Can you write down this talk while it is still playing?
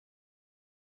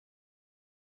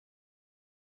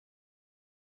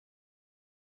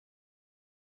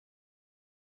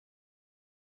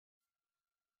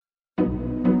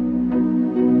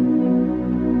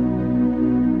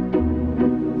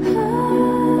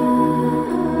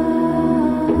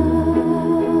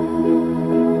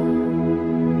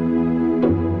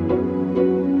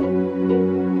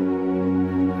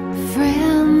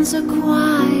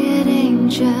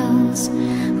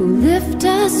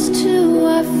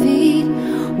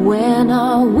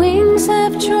our wings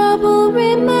have trouble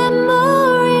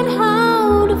remembering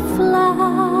how to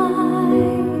fly,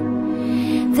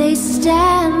 they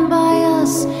stand by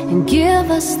us and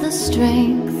give us the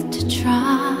strength to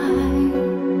try.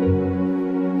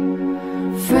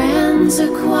 Friends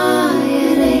are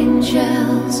quiet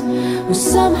angels who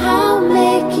somehow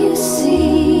make you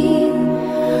see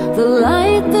the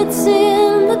light that's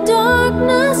in the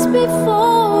darkness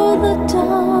before the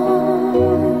dawn.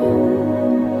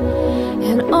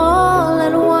 And all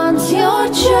at once your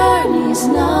journey's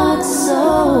not so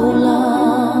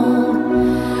long,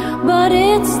 but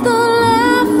it's the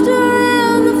laughter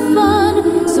and the fun,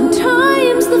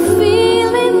 sometimes the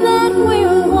feeling that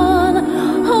we're one,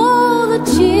 all the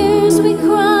tears we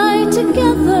cry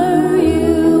together,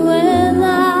 you and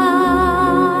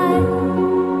I,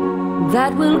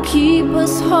 that will keep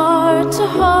us heart to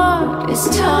heart as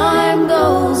time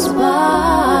goes by.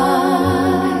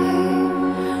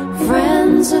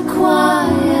 Friends are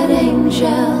quiet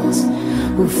angels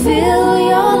who fill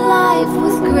your life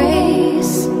with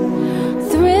grace,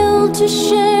 thrilled to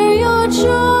share your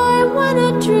joy when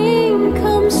a dream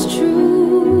comes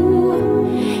true.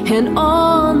 And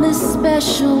on this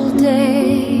special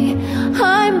day,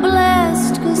 I'm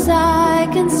blessed 'cause I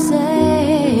can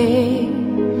say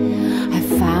I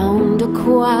found a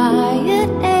quiet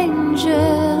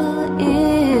angel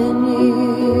in you.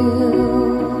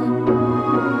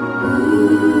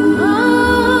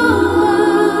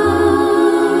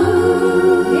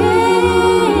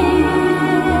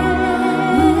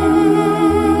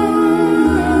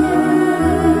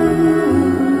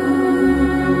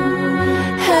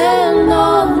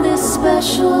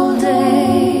 Special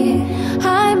day,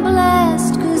 I'm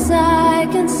blessed 'cause I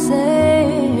can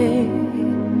say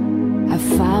I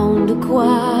found a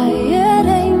quiet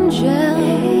angel.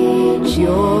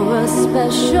 You're a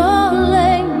special